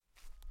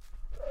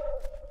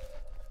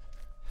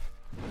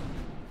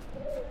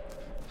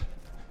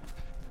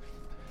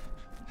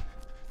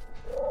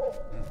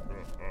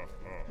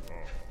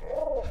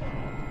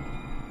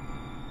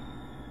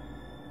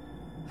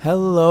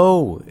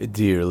Hello,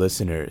 dear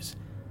listeners,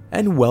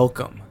 and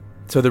welcome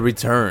to the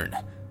return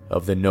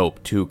of the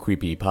Nope Too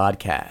Creepy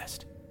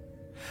podcast.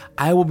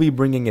 I will be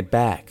bringing it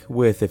back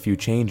with a few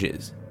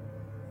changes.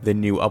 The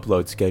new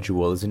upload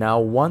schedule is now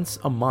once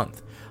a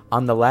month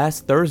on the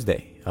last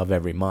Thursday of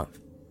every month.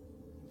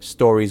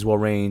 Stories will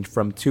range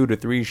from 2 to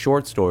 3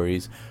 short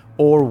stories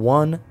or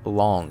 1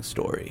 long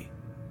story.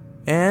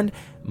 And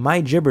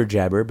my jibber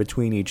jabber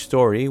between each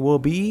story will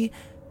be,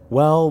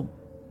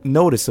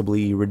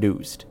 noticeably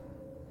reduced.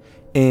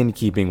 In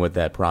keeping with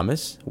that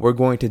promise, we're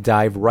going to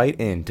dive right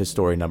into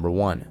story number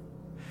 1.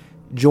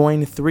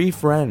 Join 3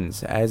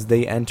 friends as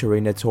they enter a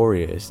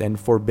notorious and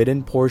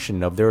forbidden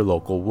portion of their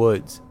local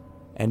woods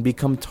and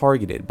become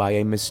targeted by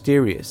a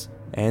mysterious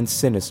and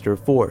sinister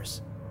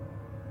force.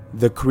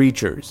 The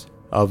creatures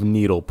of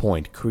Needle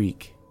Point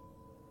Creek.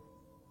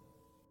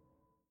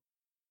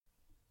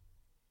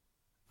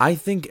 I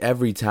think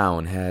every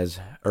town has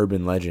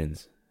urban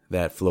legends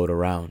that float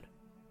around.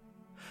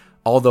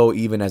 Although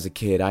even as a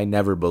kid, I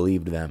never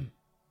believed them.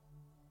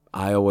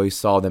 I always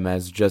saw them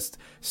as just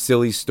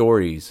silly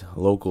stories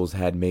locals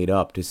had made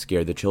up to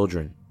scare the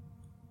children.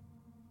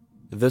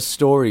 The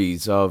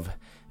stories of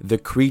the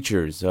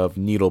creatures of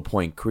Needle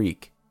Point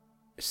Creek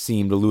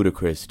seemed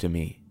ludicrous to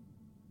me.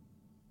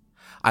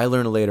 I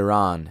learned later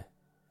on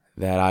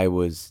that I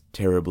was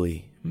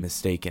terribly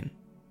mistaken.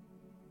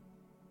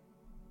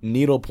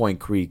 Needle Point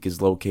Creek is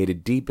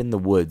located deep in the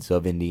woods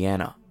of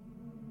Indiana.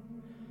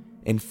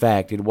 In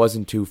fact, it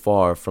wasn't too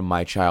far from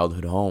my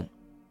childhood home.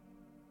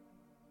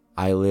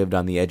 I lived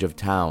on the edge of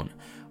town,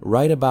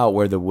 right about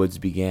where the woods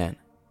began.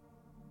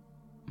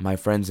 My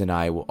friends and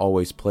I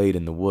always played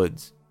in the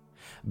woods,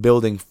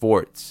 building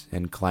forts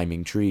and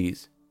climbing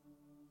trees.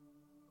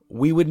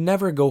 We would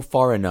never go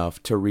far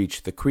enough to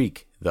reach the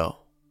creek,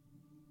 though.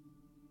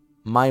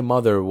 My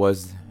mother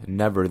was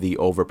never the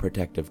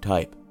overprotective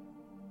type,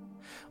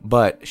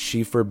 but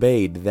she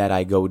forbade that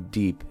I go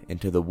deep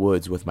into the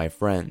woods with my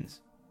friends.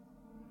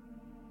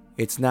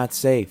 "It's not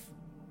safe,"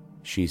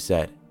 she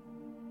said.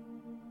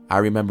 I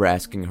remember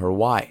asking her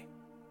why,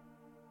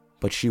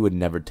 but she would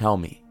never tell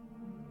me.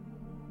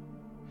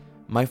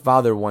 My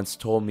father once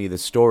told me the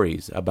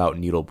stories about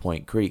Needle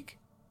Point Creek.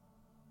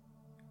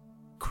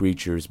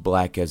 Creatures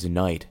black as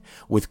night,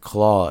 with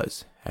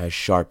claws as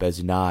sharp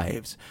as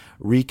knives,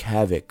 wreak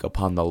havoc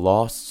upon the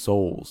lost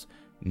souls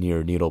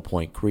near Needle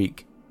Point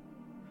Creek.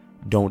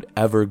 Don't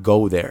ever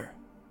go there,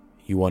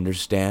 you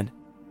understand?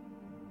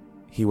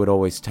 He would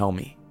always tell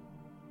me.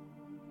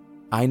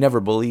 I never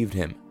believed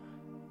him.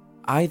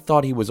 I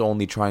thought he was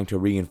only trying to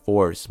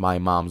reinforce my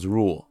mom's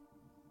rule.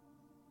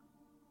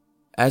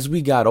 As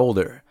we got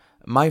older,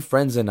 my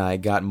friends and I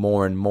got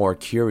more and more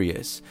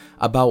curious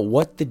about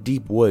what the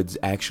deep woods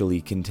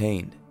actually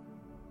contained.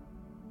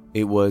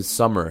 It was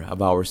summer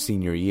of our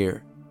senior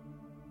year.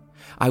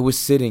 I was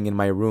sitting in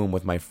my room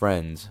with my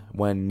friends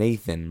when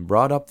Nathan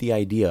brought up the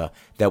idea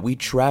that we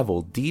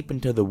travel deep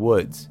into the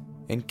woods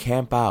and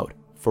camp out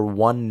for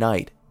one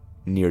night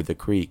near the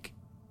creek.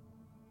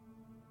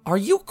 "Are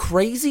you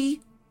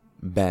crazy?"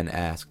 Ben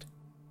asked.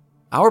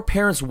 "Our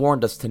parents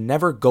warned us to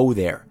never go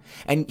there,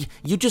 and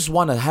you just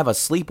want to have a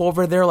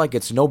sleepover there like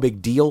it's no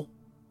big deal?"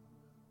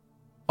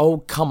 "Oh,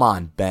 come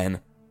on, Ben,"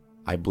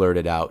 I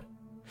blurted out.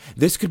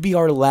 "This could be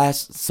our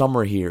last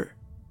summer here.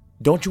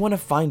 Don't you want to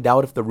find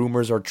out if the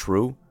rumors are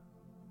true?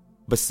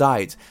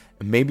 Besides,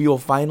 maybe you'll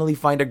finally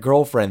find a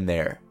girlfriend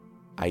there,"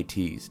 I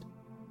teased.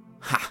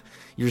 "Ha,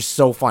 you're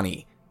so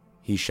funny,"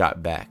 he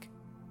shot back.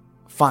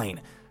 "Fine,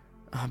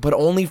 but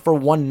only for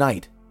one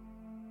night.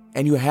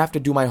 And you have to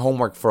do my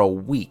homework for a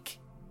week."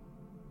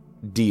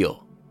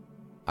 "Deal."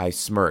 I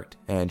smirked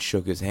and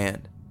shook his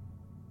hand.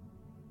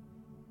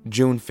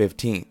 June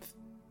 15th.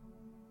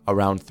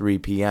 Around 3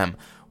 p.m.,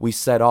 we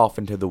set off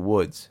into the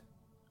woods,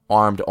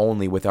 armed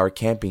only with our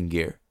camping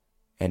gear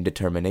and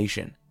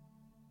determination.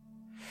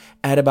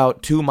 At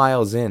about 2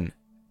 miles in,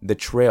 the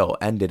trail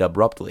ended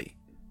abruptly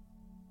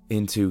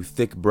into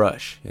thick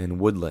brush and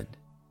woodland.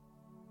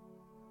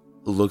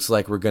 "Looks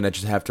like we're gonna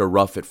just have to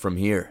rough it from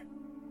here,"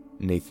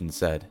 Nathan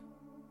said.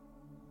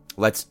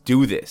 "Let's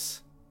do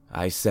this,"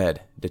 I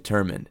said,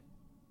 determined.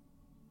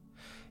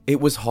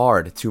 It was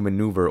hard to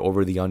maneuver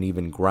over the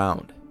uneven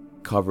ground,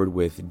 covered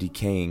with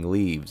decaying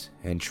leaves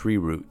and tree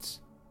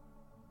roots.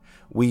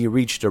 We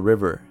reached a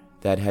river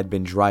that had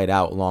been dried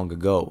out long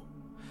ago,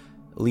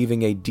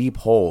 leaving a deep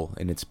hole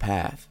in its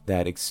path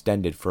that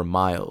extended for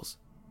miles.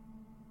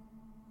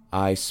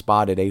 I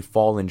spotted a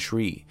fallen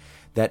tree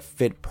that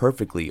fit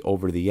perfectly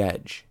over the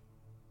edge.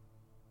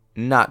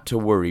 "Not to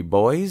worry,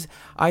 boys.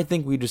 I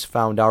think we just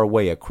found our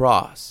way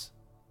across."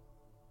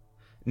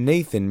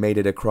 Nathan made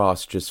it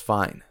across just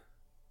fine.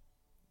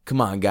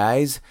 "Come on,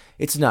 guys.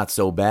 It's not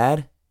so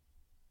bad."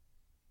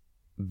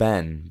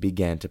 Ben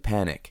began to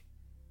panic.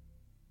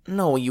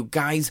 "No, you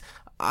guys.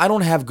 I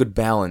don't have good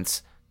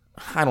balance.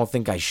 I don't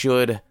think I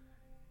should."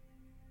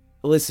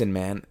 "Listen,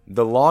 man.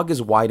 The log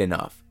is wide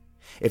enough.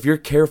 If you're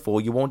careful,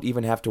 you won't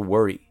even have to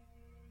worry.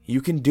 You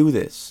can do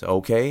this,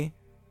 okay?"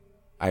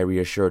 I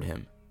reassured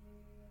him.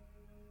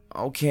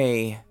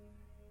 "Okay."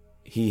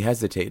 He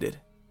hesitated,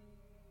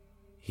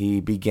 He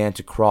began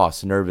to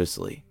cross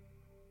nervously.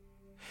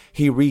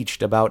 He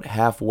reached about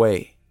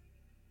halfway,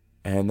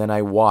 and then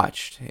I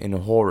watched in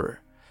horror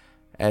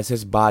as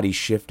his body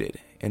shifted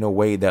in a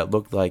way that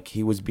looked like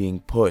he was being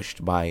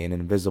pushed by an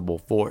invisible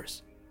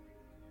force.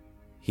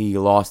 He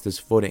lost his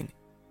footing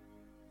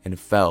and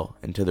fell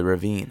into the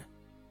ravine.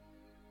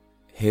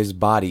 His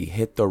body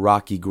hit the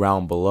rocky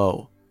ground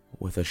below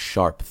with a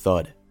sharp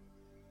thud.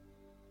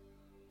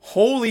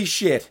 "Holy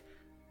shit!"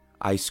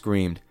 I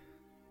screamed.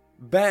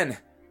 "Ben,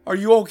 are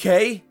you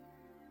okay?"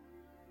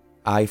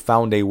 I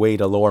found a way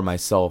to lower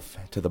myself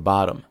to the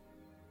bottom.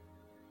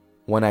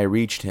 When I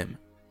reached him,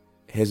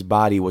 his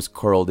body was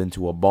curled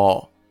into a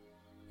ball,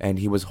 and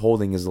he was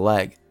holding his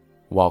leg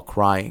while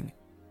crying.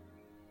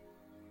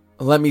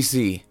 "Let me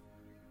see."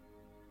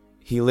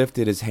 He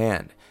lifted his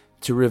hand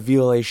to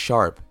reveal a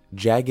sharp,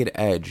 jagged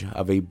edge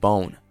of a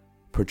bone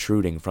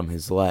protruding from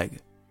his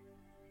leg.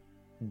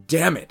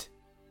 "Damn it,"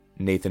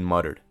 Nathan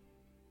muttered.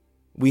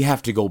 "We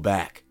have to go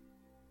back."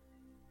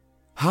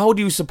 "How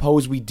do you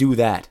suppose we do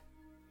that?"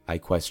 I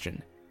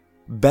questioned.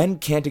 "Ben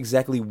can't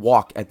exactly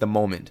walk at the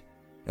moment,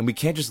 and we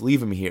can't just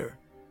leave him here."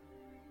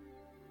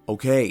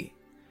 "Okay,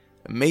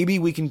 maybe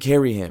we can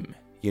carry him,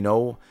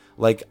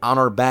 like on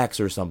our backs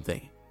or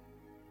something,"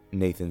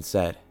 Nathan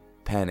said,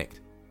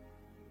 panicked.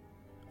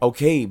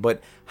 "Okay,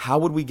 but how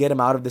would we get him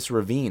out of this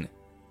ravine?"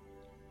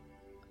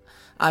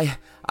 I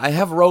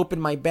have rope in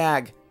my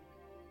bag,"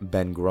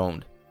 Ben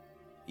groaned.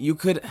 "You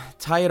could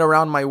tie it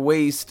around my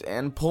waist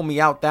and pull me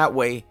out that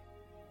way."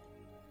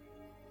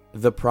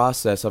 The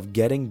process of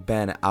getting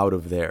Ben out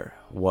of there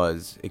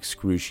was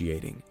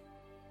excruciating.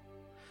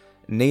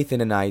 Nathan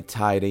and I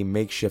tied a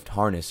makeshift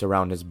harness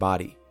around his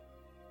body.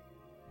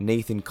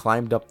 Nathan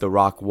climbed up the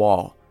rock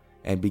wall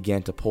and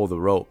began to pull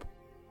the rope.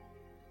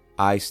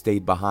 I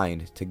stayed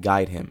behind to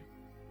guide him.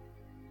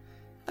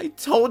 "I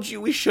told you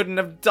we shouldn't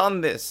have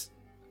done this,"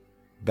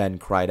 Ben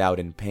cried out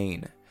in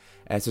pain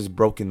as his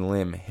broken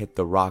limb hit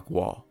the rock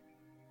wall.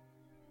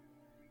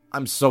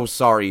 "I'm so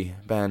sorry,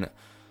 Ben.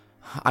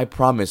 I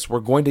promise we're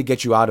going to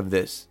get you out of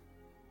this."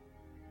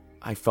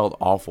 I felt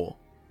awful.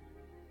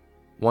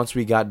 Once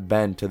we got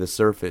Ben to the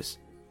surface,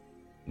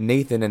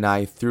 Nathan and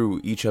I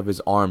threw each of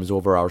his arms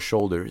over our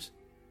shoulders.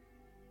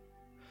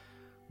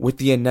 With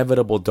the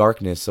inevitable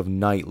darkness of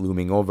night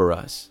looming over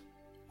us,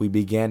 we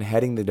began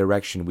heading the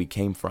direction we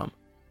came from.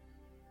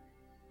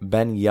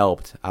 Ben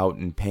yelped out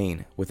in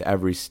pain with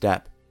every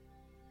step.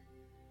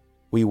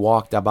 We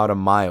walked about a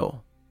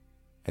mile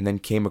and then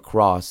came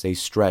across a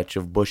stretch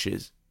of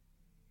bushes.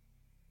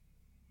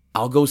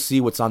 "I'll go see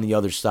what's on the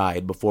other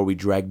side before we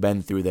drag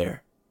Ben through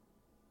there,"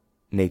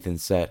 Nathan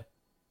said.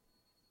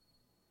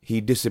 He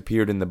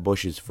disappeared in the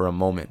bushes for a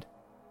moment.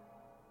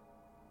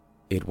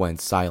 It went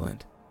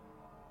silent.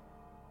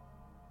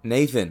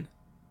 "Nathan,"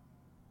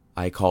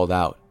 I called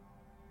out.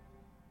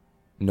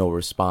 No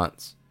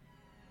response.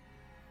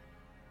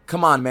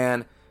 "Come on,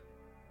 man.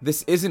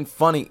 This isn't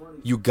funny."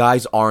 "You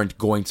guys aren't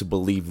going to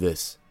believe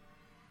this,"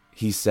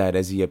 he said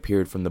as he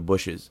appeared from the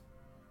bushes.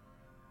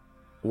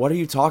 "What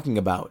are you talking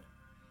about?"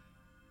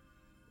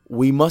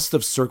 "We must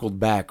have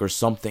circled back or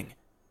something,"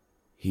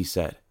 he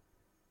said.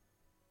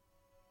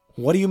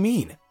 "What do you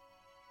mean?"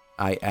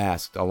 I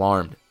asked,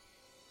 alarmed.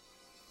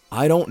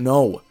 "I don't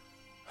know.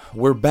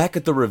 We're back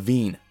at the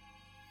ravine."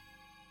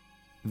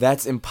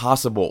 "That's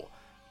impossible.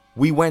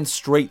 We went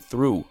straight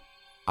through,"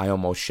 I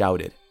almost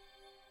shouted.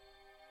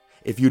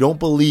 "If you don't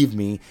believe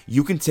me,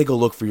 you can take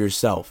a look for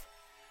yourself."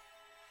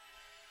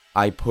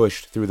 I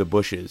pushed through the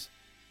bushes,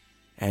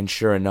 and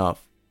sure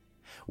enough,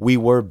 we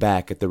were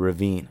back at the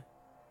ravine.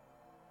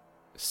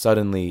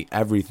 Suddenly,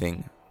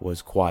 everything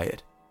was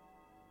quiet.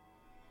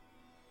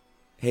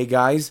 "Hey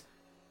guys,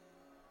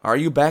 are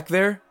you back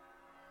there?"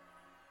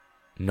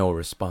 No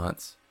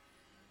response.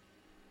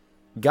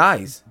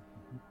 "Guys!"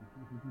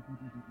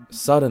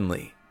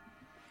 Suddenly,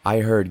 I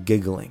heard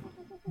giggling,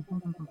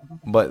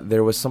 but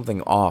there was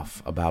something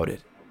off about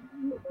it.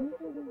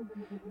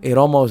 It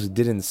almost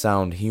didn't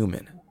sound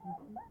human.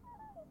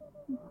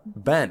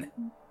 "Ben,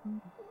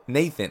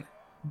 Nathan,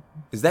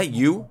 is that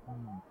you?"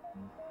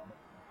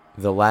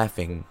 The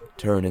laughing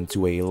turned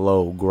into a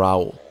low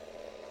growl.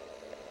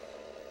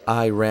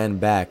 I ran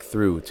back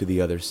through to the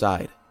other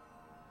side.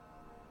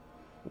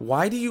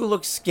 "Why do you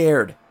look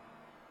scared?"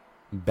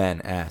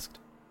 Ben asked.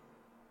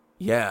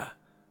 "Yeah,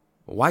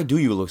 why do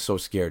you look so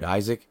scared,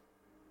 Isaac?"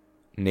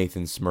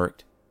 Nathan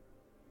smirked.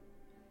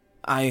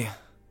 I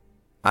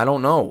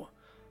don't know.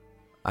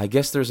 I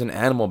guess there's an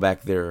animal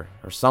back there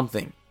or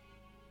something."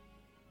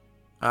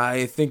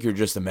 "I think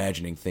you're just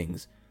imagining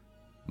things.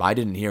 I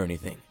didn't hear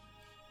anything,"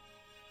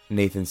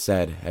 Nathan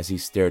said as he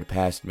stared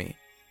past me.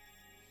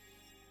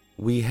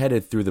 We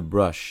headed through the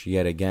brush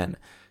yet again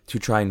to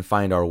try and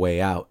find our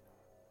way out.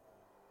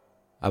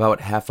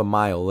 About half a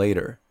mile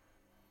later,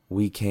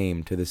 we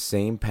came to the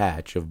same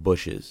patch of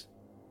bushes.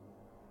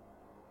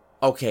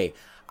 "Okay,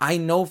 I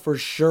know for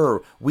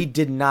sure we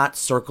did not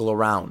circle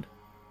around.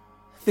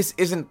 This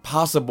isn't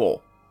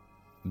possible,"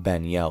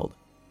 Ben yelled.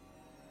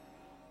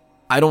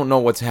 "I don't know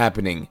what's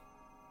happening."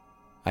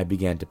 I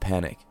began to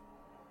panic.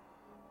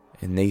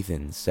 and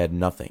Nathan said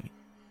nothing.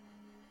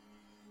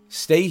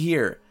 "Stay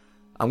here.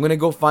 I'm gonna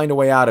go find a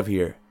way out of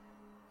here,"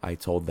 I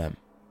told them.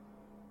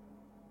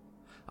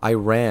 I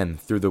ran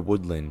through the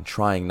woodland,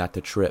 trying not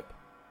to trip.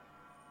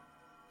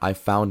 I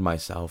found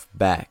myself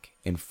back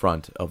in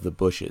front of the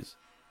bushes.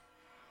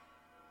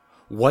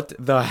 "What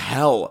the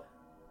hell?"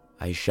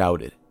 I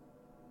shouted.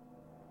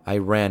 I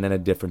ran in a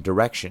different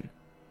direction,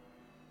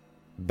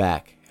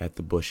 back at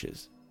the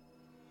bushes.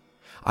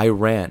 I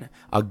ran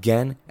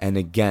again and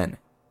again,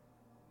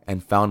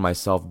 and found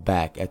myself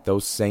back at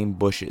those same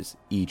bushes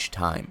each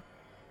time.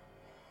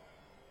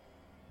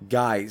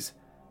 "Guys,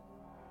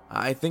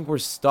 I think we're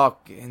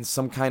stuck in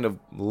some kind of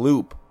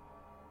loop."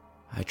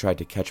 I tried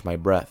to catch my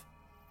breath.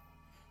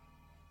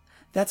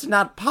 "That's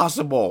not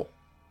possible,"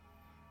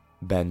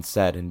 Ben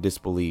said in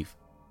disbelief.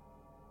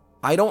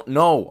 "I don't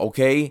know,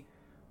 okay?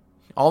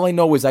 All I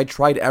know is I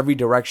tried every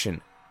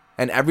direction,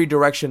 and every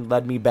direction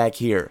led me back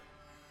here.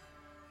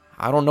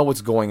 I don't know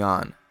what's going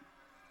on.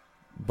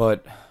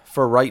 But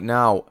for right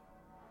now,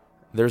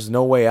 there's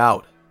no way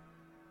out."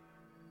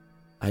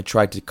 I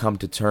tried to come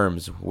to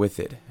terms with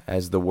it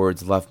as the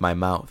words left my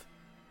mouth.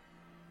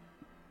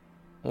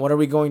 "What are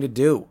we going to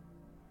do?"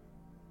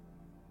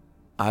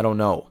 "I don't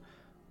know.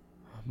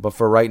 But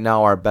for right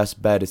now, our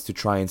best bet is to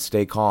try and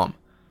stay calm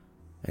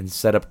and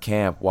set up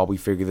camp while we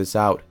figure this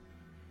out."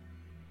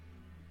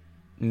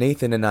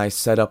 Nathan and I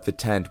set up the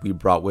tent we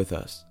brought with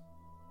us.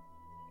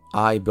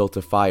 I built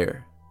a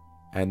fire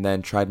and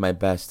then tried my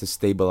best to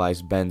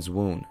stabilize Ben's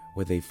wound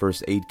with a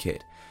first aid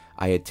kit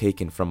I had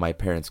taken from my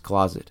parents'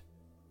 closet.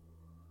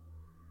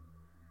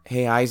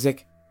 "Hey,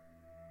 Isaac,"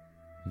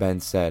 Ben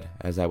said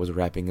as I was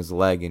wrapping his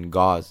leg in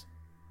gauze.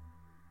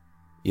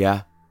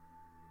 "Yeah?"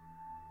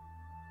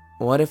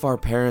 "What if our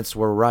parents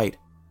were right?"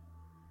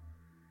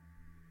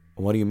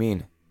 "What do you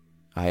mean?"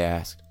 I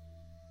asked.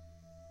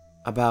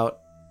 "About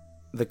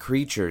the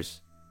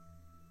creatures.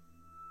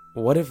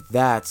 What if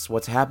that's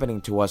what's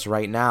happening to us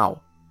right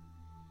now?"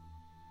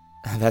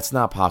 "That's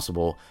not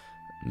possible.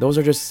 Those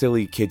are just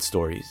silly kid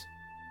stories,"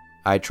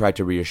 I tried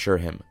to reassure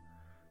him.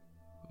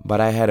 But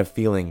I had a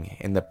feeling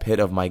in the pit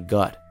of my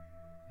gut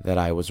that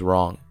I was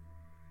wrong.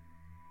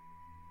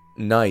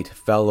 Night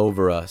fell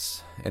over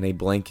us in a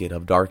blanket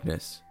of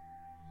darkness.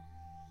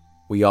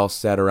 We all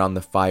sat around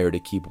the fire to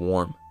keep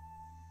warm.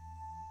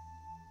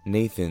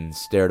 Nathan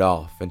stared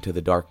off into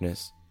the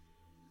darkness.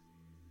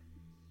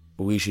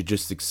 "We should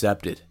just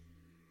accept it,"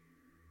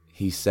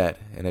 he said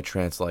in a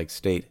trance-like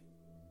state.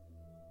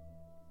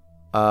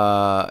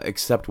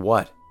 Accept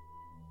what?"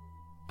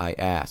 I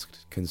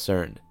asked,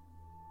 concerned.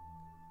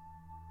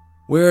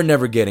 "We're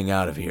never getting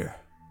out of here.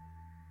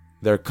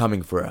 They're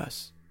coming for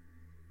us.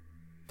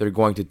 They're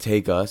going to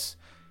take us,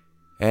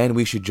 and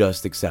we should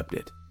just accept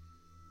it."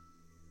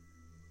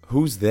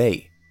 "Who's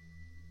they?"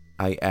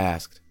 I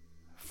asked,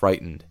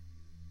 frightened.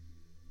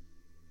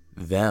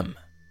 "Them,"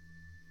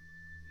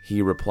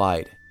 he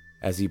replied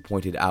as he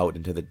pointed out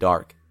into the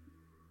dark.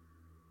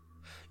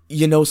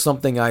 "You know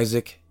something,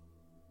 Isaac?"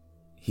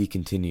 he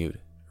continued,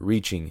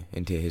 reaching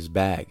into his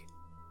bag.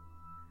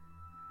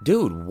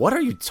 "Dude, what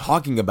are you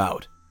talking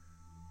about?"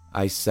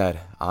 I said,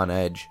 on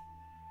edge.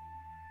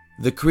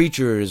 "The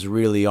creatures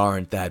really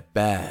aren't that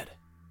bad.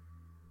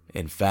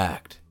 In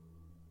fact,"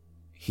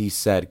 he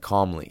said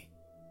calmly,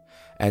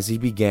 as he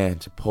began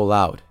to pull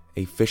out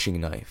a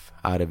fishing knife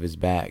out of his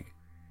bag.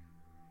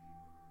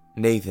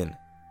 "Nathan,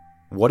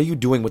 what are you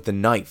doing with the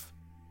knife?"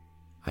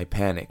 I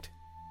panicked.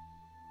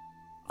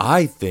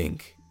 "I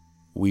think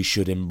we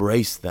should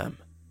embrace them,"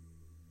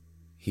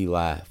 he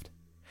laughed,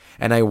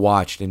 and I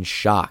watched in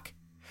shock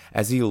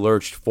as he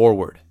lurched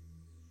forward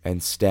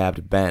and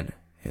stabbed Ben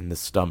in the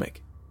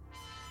stomach.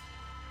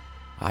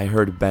 I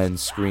heard Ben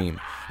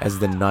scream as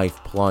the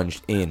knife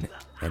plunged in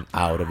and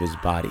out of his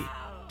body.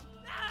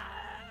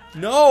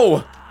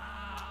 "No!"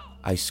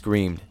 I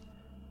screamed.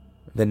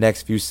 The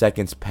next few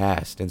seconds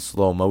passed in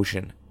slow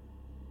motion.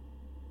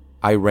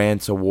 I ran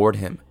toward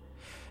him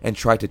and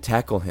tried to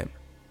tackle him.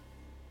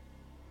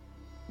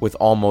 With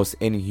almost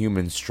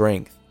inhuman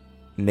strength,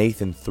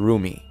 Nathan threw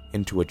me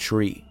into a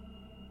tree.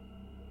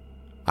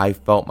 I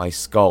felt my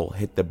skull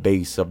hit the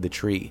base of the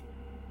tree,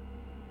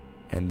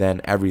 and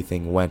then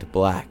everything went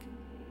black.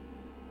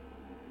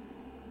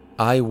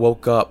 I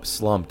woke up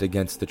slumped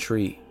against the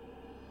tree.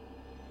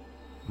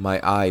 My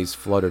eyes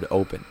fluttered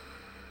open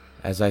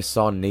as I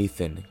saw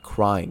Nathan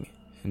crying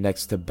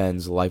next to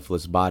Ben's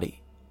lifeless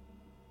body.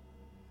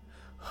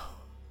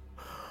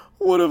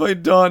 "What have I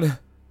done?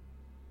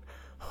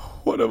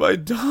 What have I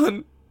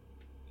done?"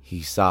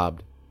 he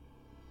sobbed.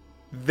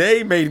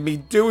 "They made me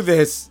do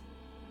this!"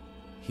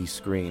 he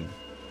screamed.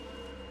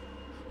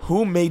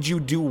 "Who made you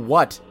do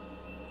what?"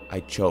 I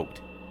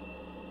choked.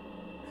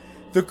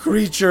 "The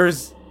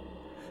creatures!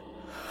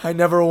 I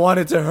never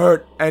wanted to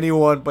hurt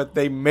anyone, but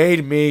they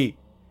made me."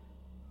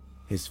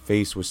 His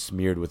face was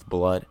smeared with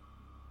blood.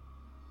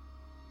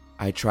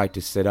 I tried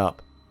to sit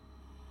up.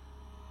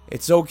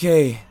 "It's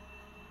okay.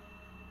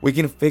 We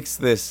can fix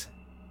this,"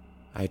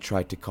 I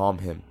tried to calm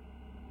him.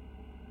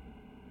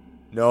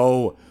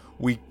 "No,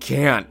 we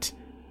can't.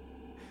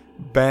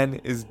 Ben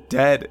is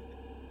dead.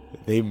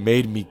 They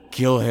made me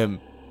kill him.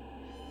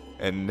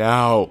 And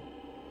now,"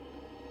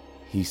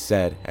 he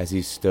said as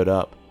he stood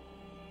up,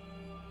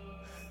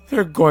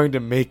 "they're going to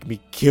make me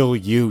kill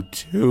you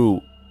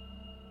too,"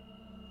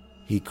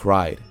 he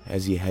cried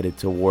as he headed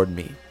toward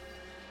me.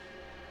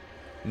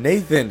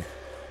 "Nathan,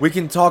 we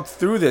can talk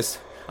through this.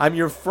 I'm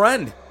your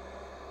friend,"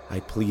 I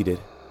pleaded.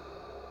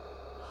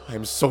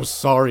 "I'm so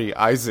sorry,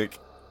 Isaac,"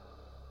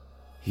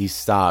 he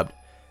sobbed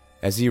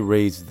as he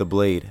raised the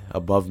blade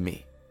above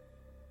me.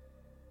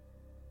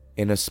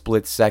 In a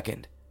split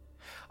second,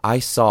 I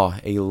saw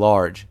a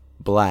large,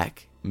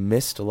 black,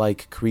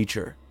 mist-like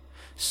creature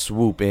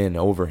swoop in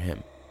over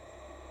him.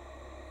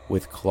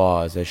 With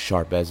claws as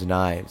sharp as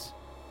knives,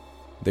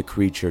 the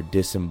creature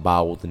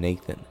disemboweled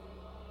Nathan.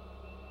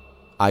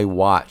 I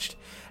watched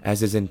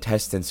as his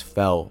intestines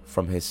fell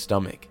from his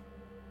stomach.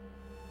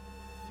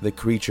 The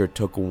creature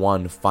took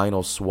one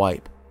final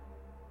swipe.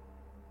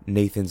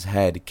 Nathan's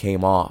head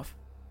came off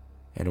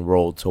and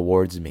rolled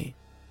towards me.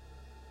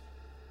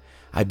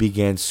 I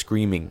began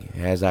screaming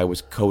as I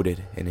was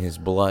coated in his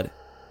blood.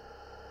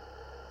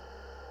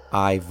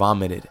 I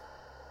vomited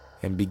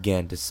and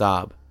began to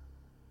sob.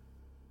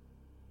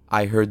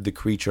 I heard the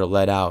creature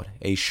let out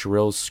a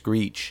shrill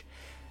screech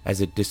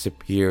as it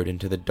disappeared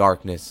into the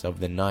darkness of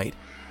the night.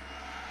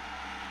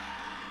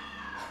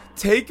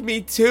 "Take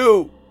me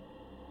too,"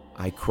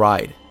 I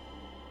cried,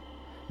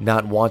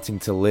 not wanting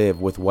to live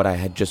with what I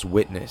had just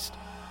witnessed.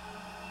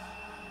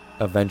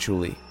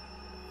 Eventually,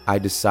 I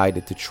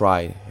decided to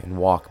try and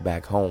walk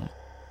back home.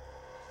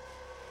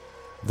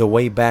 The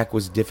way back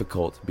was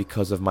difficult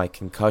because of my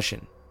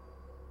concussion,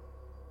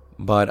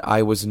 but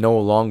I was no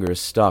longer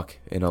stuck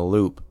in a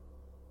loop.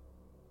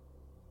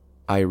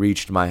 I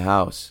reached my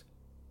house.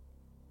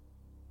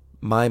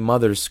 My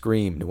mother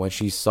screamed when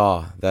she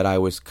saw that I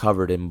was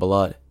covered in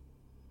blood.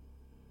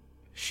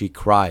 She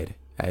cried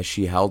as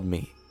she held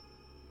me.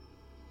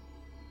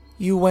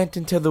 "You went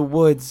into the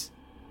woods,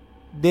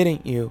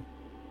 didn't you?"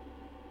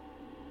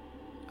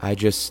 I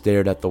just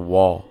stared at the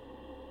wall,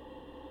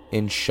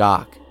 in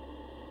shock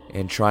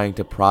and trying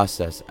to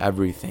process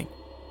everything.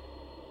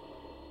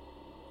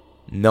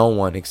 No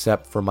one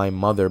except for my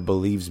mother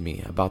believes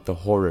me about the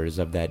horrors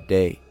of that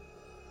day.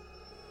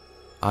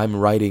 I'm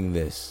writing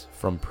this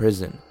from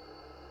prison.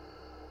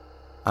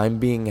 I'm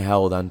being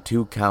held on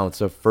 2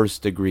 counts of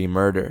first-degree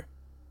murder.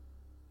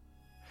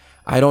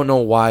 I don't know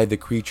why the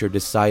creature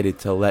decided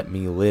to let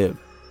me live.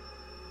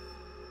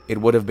 It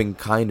would have been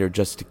kinder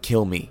just to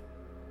kill me.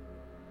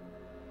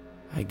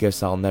 I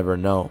guess I'll never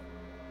know.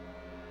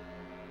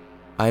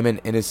 I'm an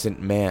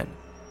innocent man.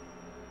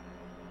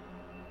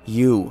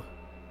 You,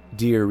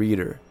 dear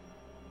reader,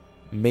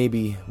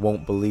 maybe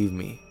won't believe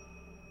me.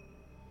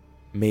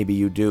 Maybe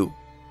you do.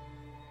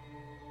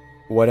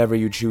 Whatever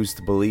you choose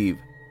to believe,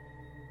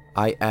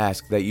 I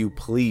ask that you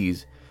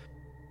please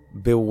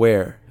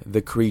beware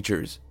the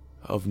creatures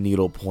of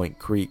Needle Point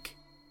Creek.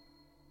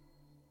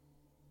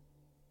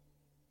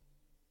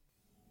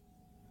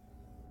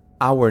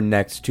 Our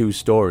next 2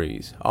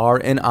 stories are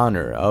in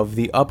honor of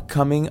the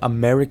upcoming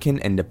American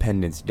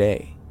Independence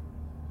Day.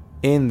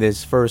 In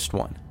this first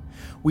one,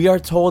 we are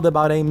told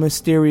about a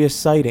mysterious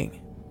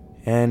sighting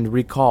and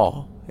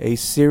recall a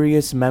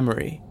serious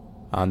memory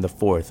on the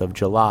 4th of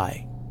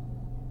July.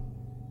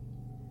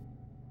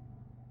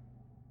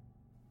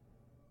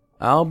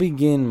 I'll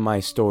begin my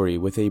story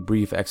with a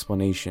brief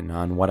explanation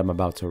on what I'm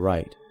about to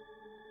write.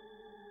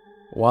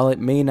 While it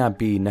may not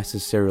be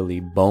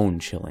necessarily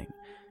bone-chilling,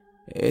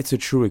 it's a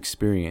true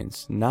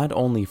experience, not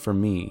only for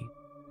me,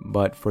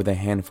 but for the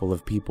handful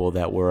of people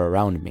that were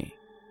around me.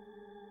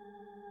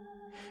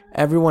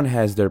 Everyone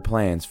has their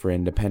plans for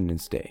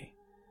Independence Day,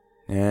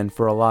 and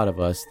for a lot of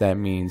us that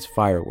means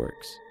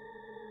fireworks.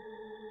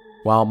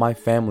 While my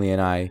family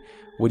and I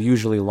would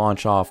usually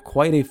launch off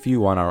quite a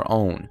few on our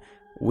own,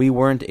 we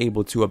weren't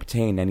able to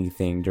obtain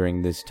anything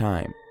during this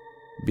time,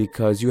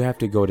 because you have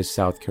to go to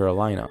South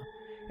Carolina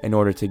in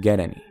order to get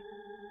any.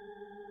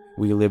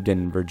 We lived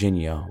in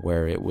Virginia,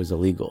 where it was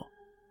illegal.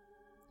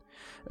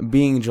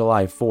 Being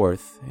July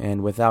 4th,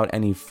 and without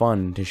any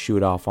fun to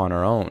shoot off on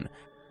our own,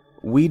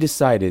 we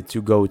decided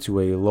to go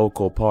to a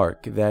local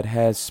park that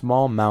has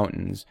small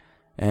mountains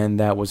and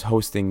that was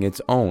hosting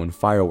its own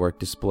firework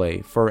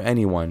display for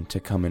anyone to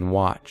come and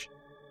watch.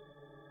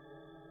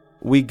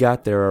 We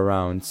got there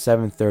around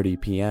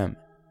 7:30 p.m.,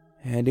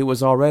 and it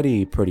was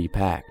already pretty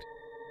packed.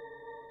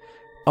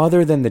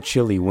 Other than the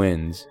chilly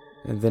winds,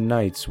 the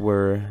nights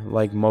were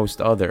like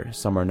most other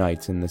summer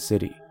nights in the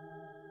city.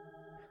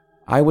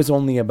 I was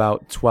only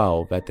about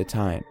 12 at the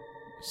time,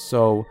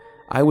 so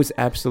I was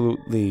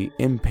absolutely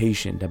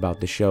impatient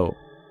about the show.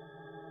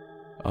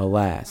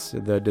 Alas,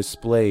 the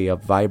display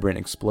of vibrant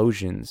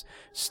explosions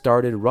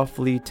started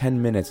roughly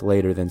 10 minutes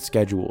later than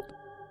scheduled.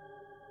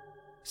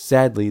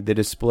 Sadly, the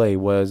display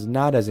was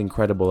not as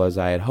incredible as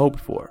I had hoped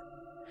for,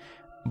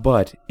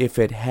 but if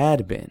it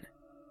had been,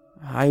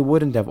 I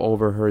wouldn't have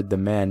overheard the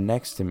man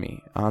next to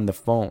me on the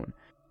phone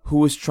who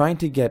was trying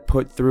to get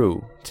put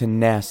through to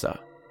NASA.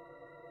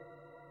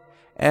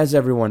 As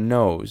everyone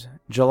knows,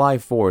 July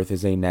 4th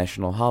is a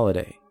national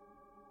holiday,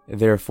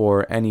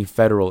 Therefore, any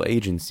federal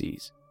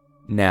agencies,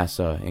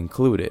 NASA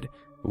included,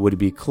 would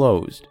be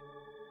closed.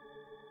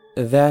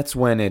 That's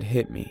when it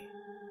hit me.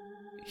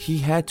 He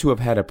had to have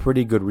had a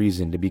pretty good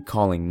reason to be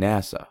calling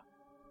NASA.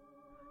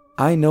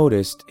 I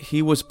noticed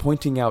he was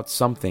pointing out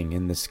something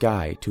in the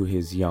sky to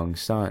his young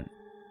son.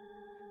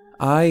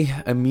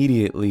 I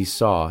immediately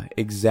saw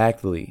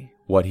exactly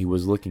what he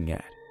was looking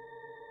at,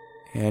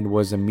 and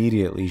was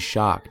immediately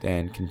shocked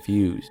and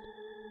confused.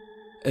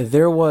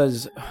 There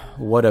was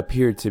what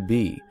appeared to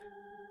be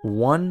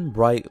one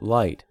bright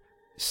light,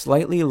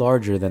 slightly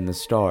larger than the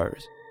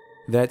stars,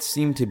 that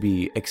seemed to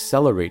be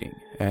accelerating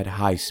at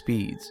high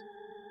speeds.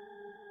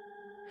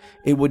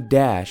 It would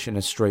dash in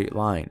a straight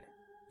line,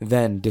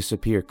 then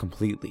disappear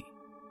completely.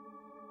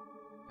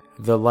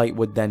 The light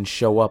would then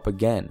show up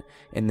again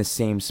in the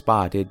same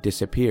spot it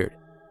disappeared,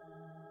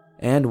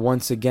 and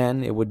once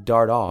again it would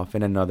dart off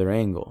in another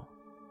angle,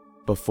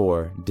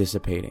 before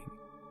dissipating.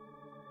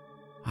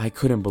 I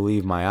couldn't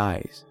believe my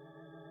eyes.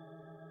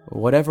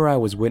 Whatever I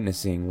was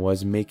witnessing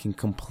was making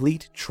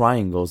complete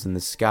triangles in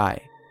the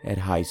sky at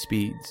high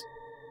speeds.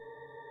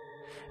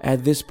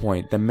 At this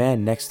point, the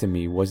man next to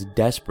me was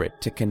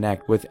desperate to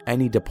connect with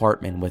any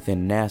department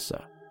within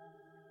NASA.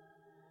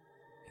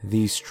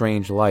 These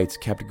strange lights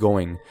kept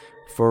going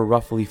for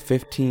roughly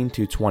 15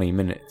 to 20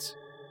 minutes.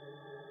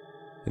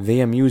 They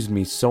amused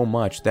me so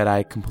much that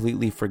I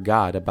completely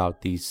forgot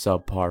about the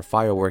subpar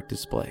firework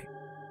display.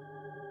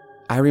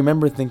 I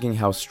remember thinking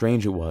how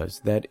strange it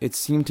was that it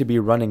seemed to be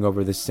running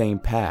over the same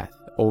path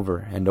over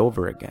and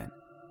over again.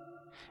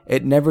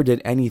 It never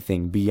did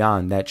anything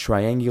beyond that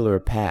triangular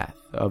path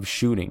of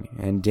shooting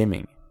and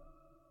dimming.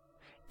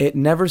 It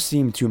never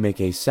seemed to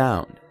make a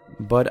sound,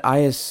 but I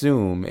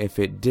assume if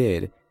it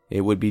did,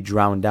 it would be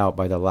drowned out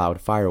by the loud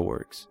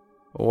fireworks,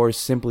 or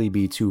simply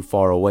be too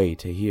far away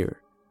to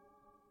hear.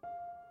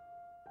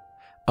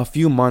 A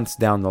few months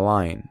down the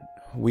line,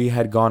 we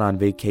had gone on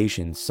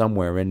vacation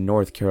somewhere in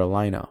North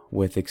Carolina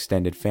with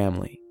extended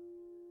family.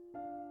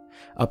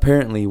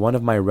 Apparently, one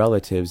of my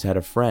relatives had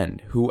a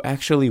friend who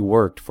actually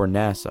worked for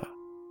NASA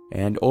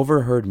and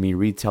overheard me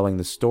retelling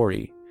the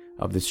story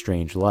of the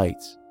strange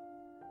lights.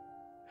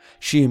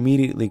 She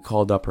immediately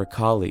called up her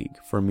colleague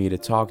for me to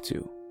talk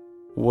to,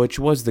 which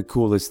was the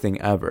coolest thing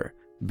ever,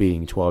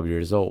 being 12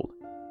 years old.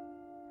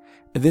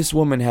 This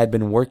woman had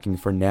been working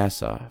for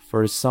NASA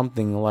for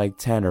something like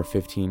 10 or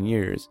 15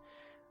 years,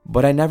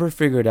 but I never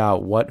figured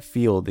out what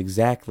field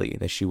exactly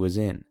that she was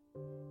in.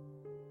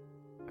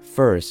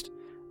 First,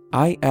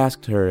 I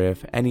asked her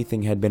if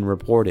anything had been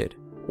reported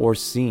or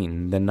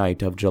seen the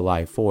night of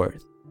July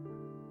 4th.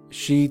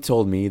 She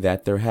told me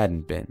that there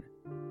hadn't been.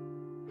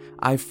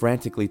 I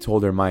frantically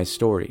told her my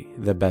story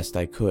the best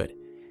I could,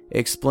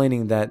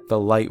 explaining that the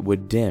light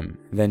would dim,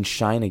 then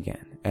shine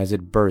again as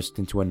it burst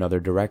into another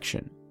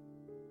direction.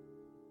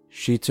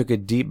 She took a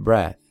deep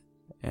breath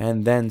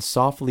and then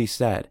softly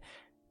said,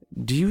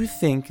 "Do you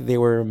think they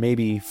were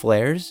maybe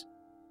flares?"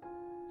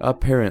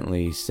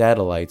 Apparently,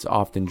 satellites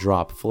often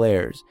drop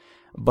flares,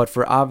 but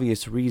for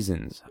obvious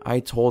reasons, I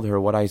told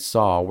her what I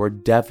saw were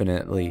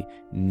definitely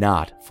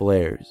not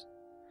flares.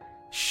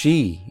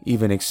 She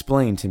even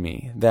explained to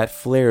me that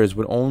flares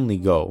would only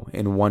go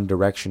in one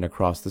direction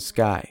across the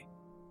sky.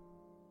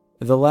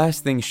 The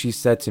last thing she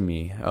said to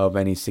me of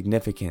any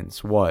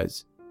significance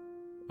was,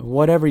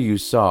 "Whatever you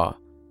saw,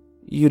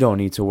 you don't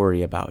need to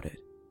worry about it."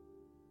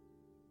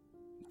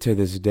 To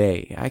this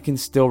day, I can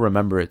still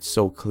remember it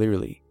so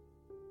clearly.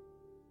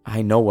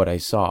 I know what I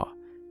saw,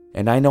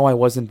 and I know I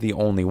wasn't the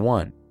only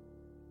one.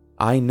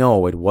 I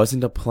know it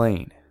wasn't a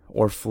plane,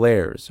 or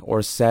flares,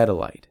 or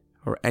satellite,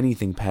 or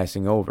anything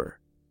passing over.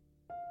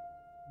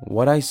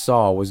 What I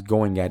saw was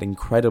going at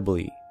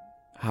incredibly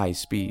high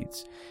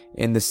speeds,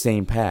 in the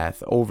same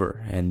path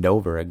over and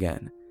over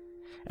again,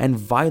 and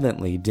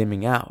violently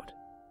dimming out.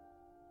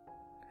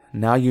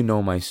 Now you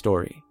know my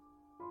story,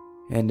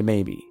 and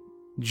maybe,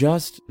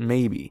 just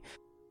maybe,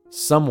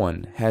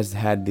 someone has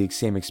had the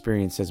same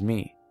experience as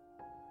me.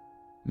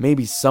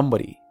 Maybe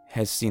somebody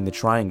has seen the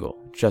triangle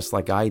just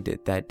like I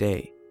did that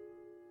day.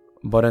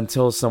 But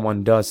until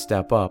someone does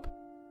step up,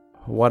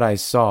 what I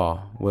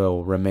saw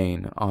will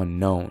remain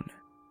unknown.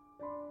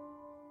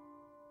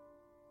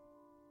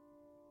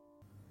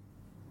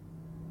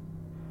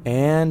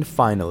 And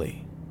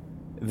finally,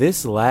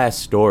 this last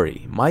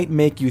story might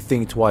make you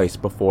think twice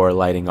before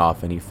lighting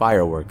off any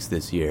fireworks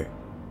this year.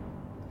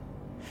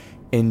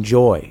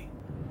 Enjoy.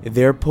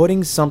 They're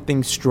putting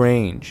something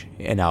strange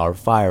in our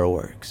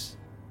fireworks.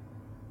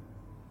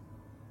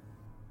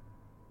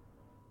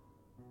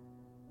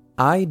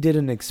 I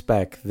didn't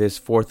expect this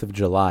 4th of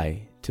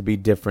July to be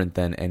different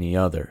than any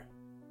other.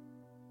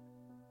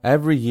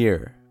 Every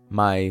year,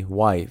 my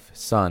wife,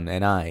 son,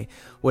 and I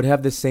would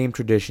have the same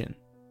tradition.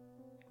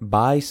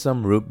 Buy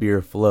some root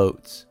beer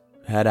floats,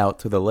 head out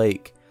to the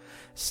lake,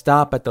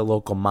 stop at the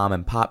local mom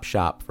and pop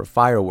shop for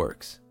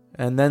fireworks,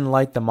 and then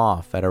light them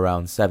off at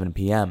around 7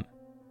 p.m.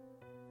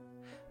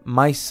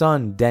 My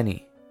son,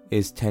 Denny,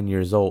 is 10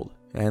 years old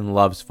and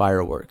loves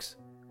fireworks.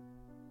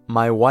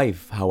 My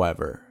wife,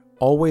 however,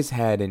 always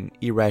had an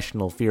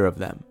irrational fear of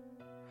them.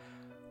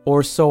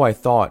 Or so I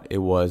thought it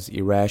was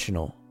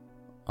irrational,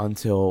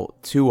 until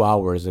 2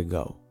 hours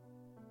ago.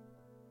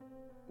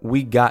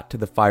 We got to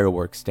the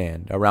fireworks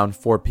stand around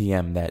 4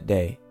 p.m. that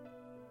day.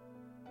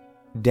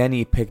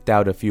 Denny picked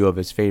out a few of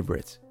his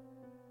favorites.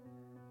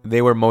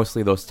 They were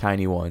mostly those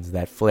tiny ones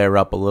that flare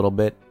up a little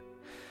bit,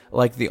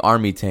 like the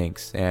army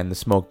tanks and the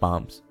smoke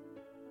bombs.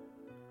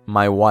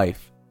 My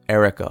wife,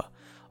 Erica,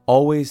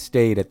 always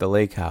stayed at the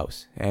lake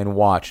house and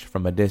watched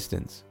from a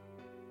distance.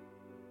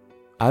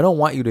 I don't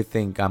want you to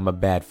think I'm a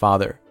bad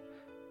father,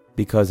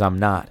 because I'm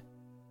not.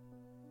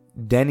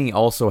 Denny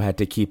also had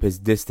to keep his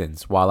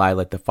distance while I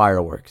lit the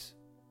fireworks.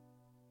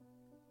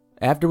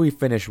 After we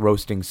finished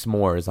roasting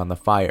s'mores on the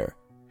fire,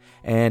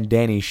 and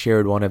Danny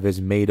shared one of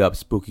his made-up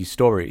spooky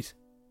stories,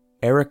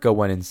 Erica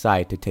went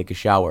inside to take a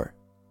shower.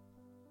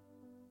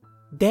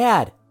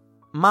 Dad,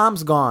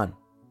 Mom's gone.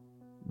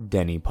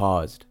 Denny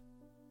paused.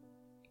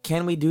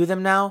 Can we do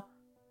them now?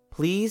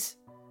 Please?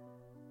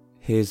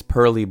 His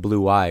pearly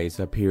blue eyes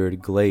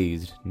appeared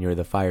glazed near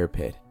the fire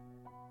pit.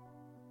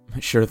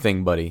 Sure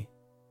thing, buddy,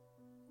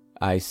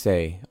 I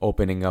say,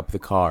 opening up the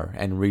car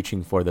and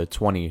reaching for the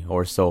 20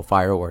 or so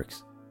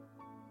fireworks.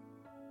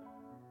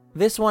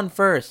 This one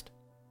first,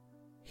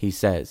 he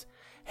says,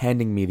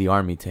 handing me the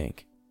army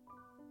tank.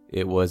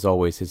 It was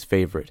always his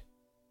favorite.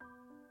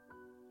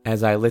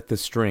 As I lit the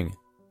string,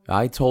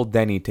 I told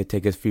Denny to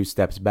take a few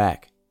steps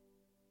back.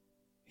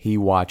 He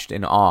watched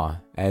in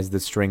awe as the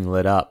string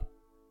lit up.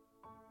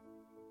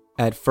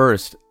 At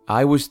first,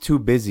 I was too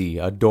busy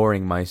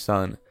adoring my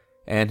son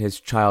and his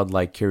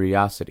childlike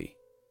curiosity.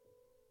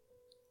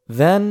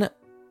 Then,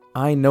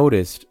 I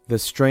noticed the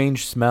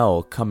strange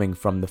smell coming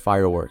from the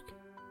firework.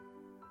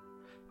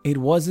 It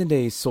wasn't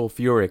a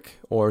sulfuric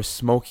or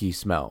smoky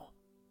smell.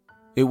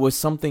 It was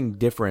something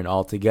different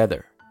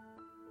altogether.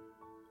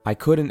 I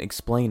couldn't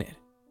explain it.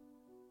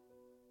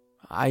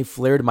 I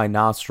flared my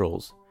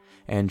nostrils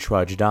and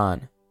trudged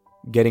on,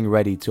 getting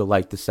ready to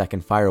light the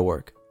second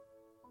firework.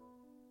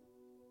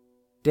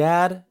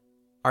 Dad,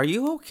 are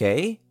you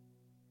okay?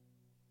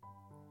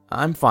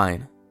 I'm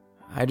fine.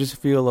 I just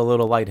feel a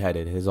little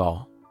lightheaded is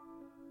all.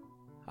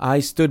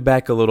 I stood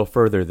back a little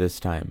further this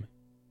time,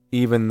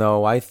 even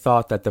though I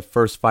thought that the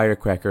first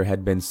firecracker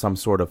had been some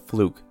sort of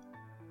fluke.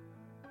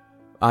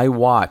 I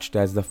watched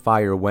as the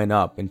fire went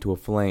up into a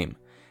flame,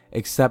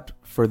 except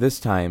for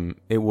this time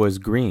it was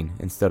green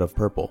instead of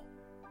purple.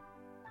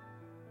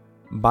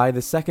 By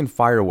the second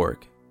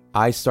firework,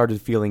 I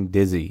started feeling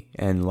dizzy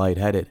and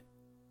lightheaded.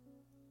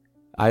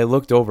 I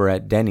looked over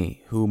at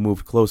Denny, who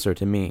moved closer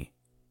to me.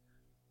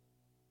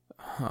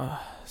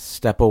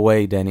 Step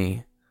away,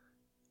 Denny,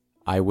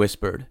 I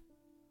whispered.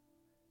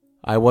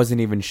 I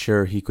wasn't even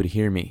sure he could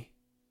hear me.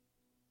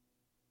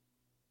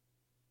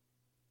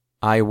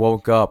 I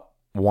woke up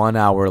 1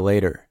 hour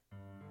later.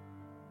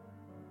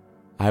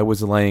 I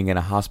was laying in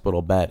a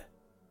hospital bed.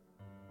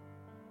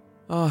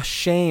 Oh,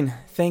 Shane,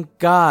 thank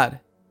God,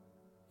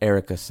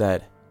 Erica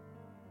said,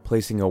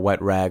 placing a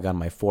wet rag on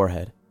my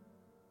forehead.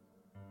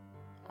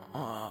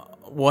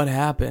 What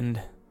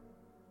happened?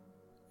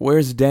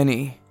 Where's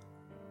Denny?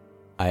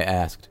 I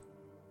asked.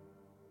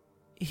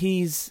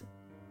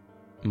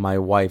 My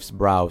wife's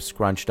brow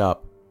scrunched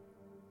up.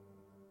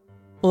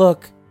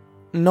 Look,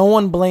 no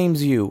one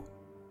blames you.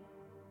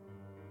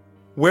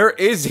 Where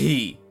is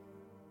he?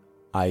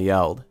 I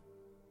yelled.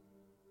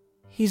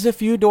 He's a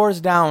few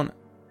doors down.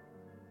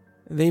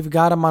 They've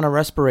got him on a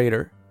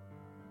respirator,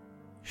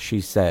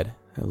 she said,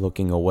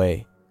 looking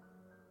away.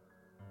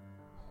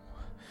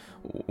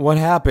 What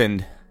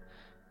happened?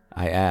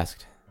 I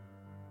asked.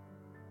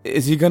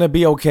 Is he gonna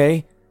be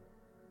okay?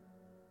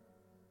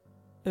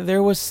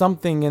 There was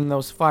something in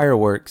those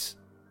fireworks.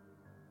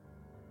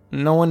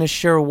 No one is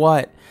sure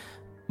what,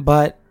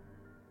 but...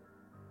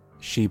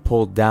 She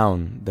pulled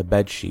down the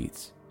bed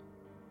sheets.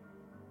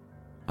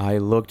 I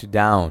looked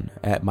down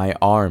at my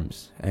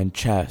arms and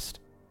chest,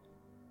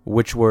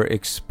 which were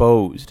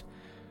exposed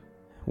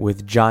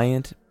with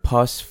giant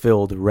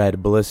pus-filled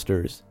red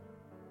blisters.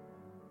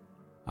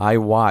 I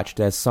watched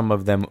as some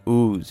of them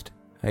oozed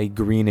a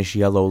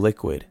greenish-yellow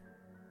liquid.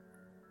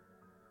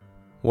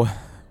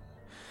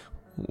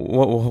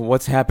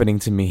 What's happening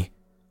to me?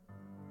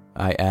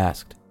 I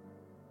asked.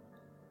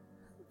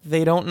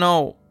 They don't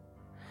know.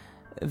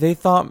 They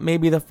thought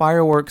maybe the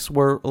fireworks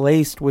were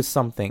laced with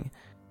something.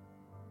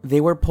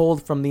 They were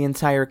pulled from the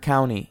entire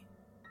county.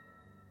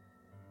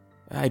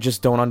 I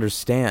just don't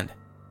understand.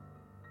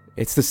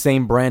 It's the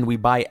same brand we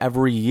buy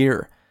every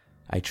year,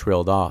 I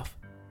trilled off.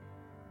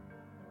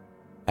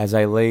 As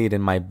I laid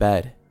in my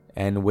bed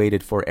and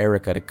waited for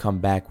Erica to come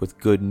back with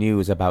good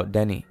news about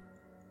Denny,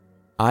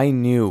 I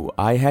knew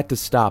I had to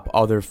stop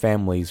other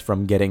families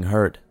from getting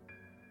hurt.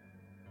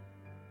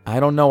 I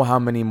don't know how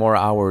many more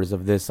hours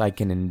of this I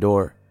can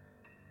endure.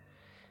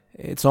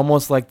 It's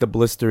almost like the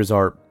blisters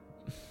are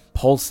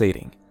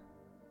pulsating.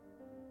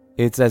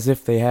 It's as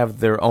if they have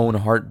their own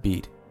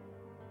heartbeat.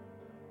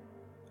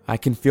 I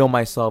can feel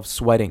myself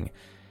sweating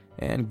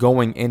and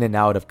going in and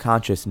out of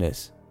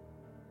consciousness.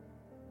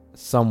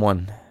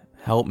 Someone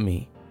help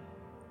me.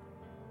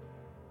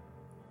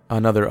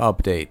 Another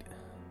update.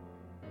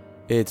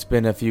 It's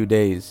been a few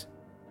days.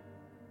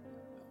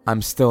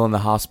 I'm still in the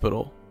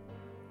hospital.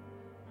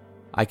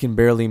 I can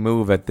barely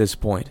move at this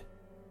point.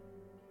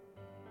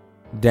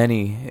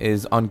 Denny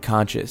is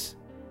unconscious,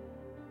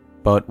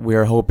 but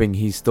we're hoping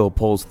he still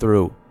pulls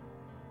through.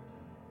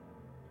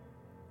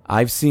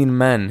 I've seen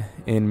men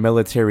in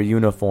military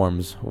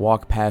uniforms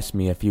walk past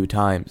me a few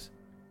times.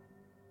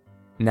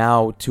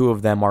 Now 2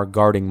 of them are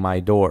guarding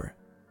my door.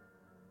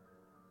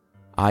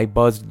 I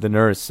buzzed the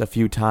nurse a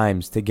few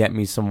times to get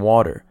me some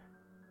water,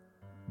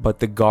 but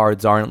the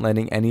guards aren't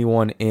letting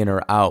anyone in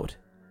or out.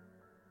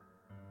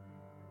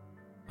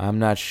 I'm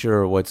not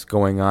sure what's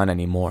going on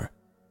anymore.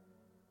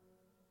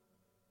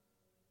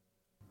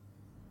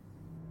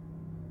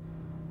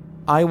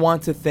 I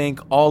want to thank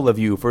all of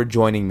you for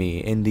joining me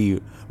in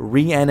the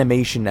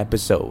reanimation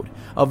episode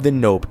of the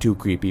Nope Too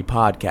Creepy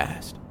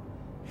podcast.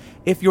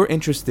 If you're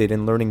interested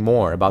in learning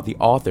more about the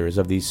authors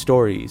of these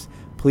stories,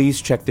 please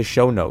check the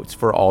show notes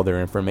for all their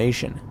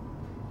information.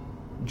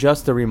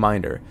 Just a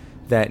reminder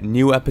that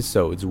new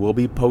episodes will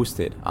be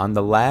posted on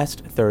the last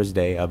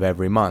Thursday of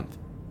every month.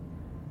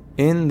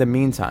 In the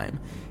meantime,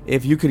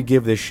 if you could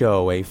give the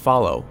show a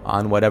follow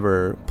on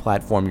whatever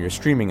platform you're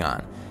streaming on,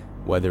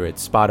 whether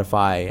it's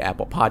Spotify,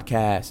 Apple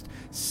Podcasts,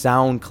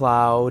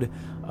 SoundCloud,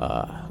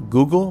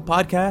 Google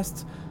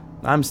Podcasts,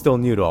 I'm still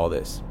new to all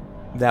this.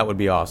 That would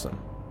be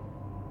awesome.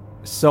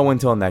 So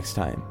until next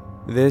time,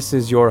 this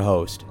is your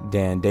host,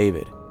 Dan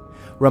David,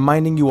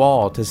 reminding you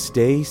all to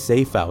stay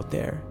safe out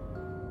there.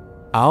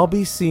 I'll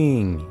be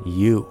seeing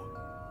you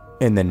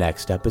in the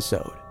next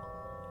episode.